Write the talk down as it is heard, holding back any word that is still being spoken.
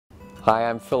Hi,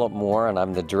 I'm Philip Moore, and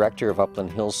I'm the director of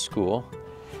Upland Hills School,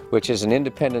 which is an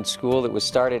independent school that was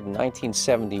started in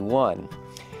 1971.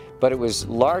 But it was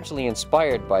largely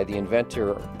inspired by the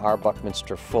inventor R.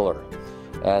 Buckminster Fuller.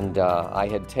 And I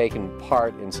had taken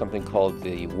part in something called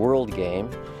the World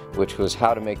Game, which was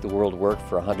how to make the world work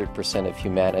for 100% of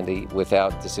humanity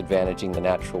without disadvantaging the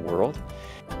natural world.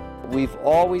 We've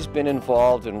always been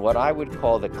involved in what I would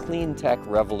call the clean tech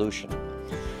revolution.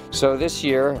 So this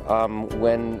year,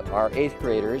 when our 8th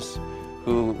graders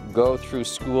who go through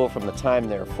school from the time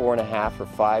they're 4.5 or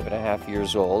 5.5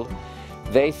 years old,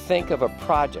 they think of a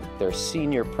project, their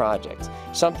senior project,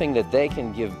 something that they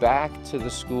can give back to the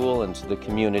school and to the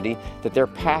community that they're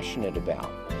passionate about.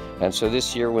 And so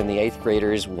this year, when the 8th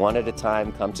graders, one at a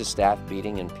time, come to staff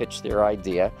meeting and pitch their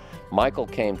idea, Michael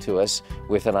came to us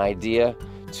with an idea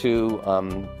to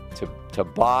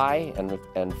buy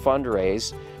and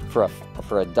fundraise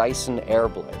for a Dyson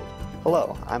Airblade.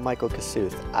 Hello, I'm Michael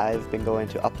Kosuth. I've been going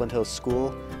to Upland Hills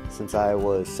School since I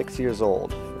was 6 years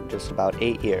old, for just about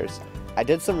 8 years. I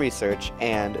did some research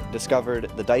and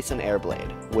discovered the Dyson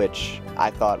Airblade, which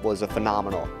I thought was a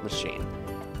phenomenal machine,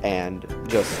 and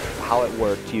just how it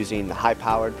worked using the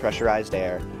high-powered pressurized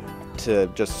air to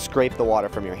just scrape the water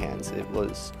from your hands. It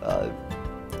was a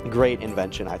great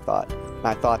invention, I thought. And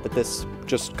I thought that this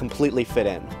just completely fit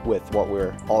in with what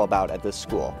we're all about at this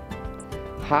school.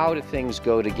 How do things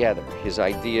go together? His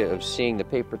idea of seeing the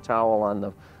paper towel on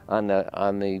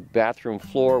the bathroom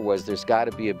floor was there's got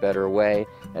to be a better way,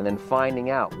 and then finding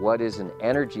out what is an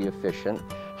energy efficient,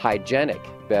 hygienic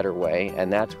better way,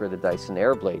 and that's where the Dyson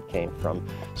Airblade came from.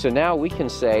 So now we can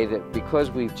say that because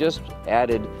we've just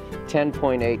added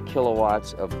 10.8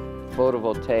 kilowatts of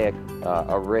photovoltaic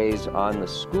arrays on the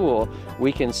school,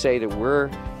 we can say that we're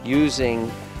using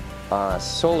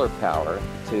solar power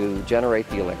to generate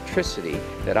the electricity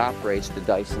that operates the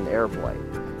Dyson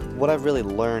Airblade. What I've really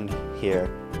learned here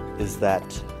is that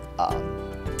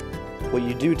what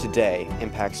you do today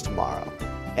impacts tomorrow,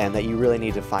 and that you really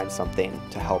need to find something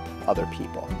to help other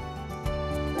people.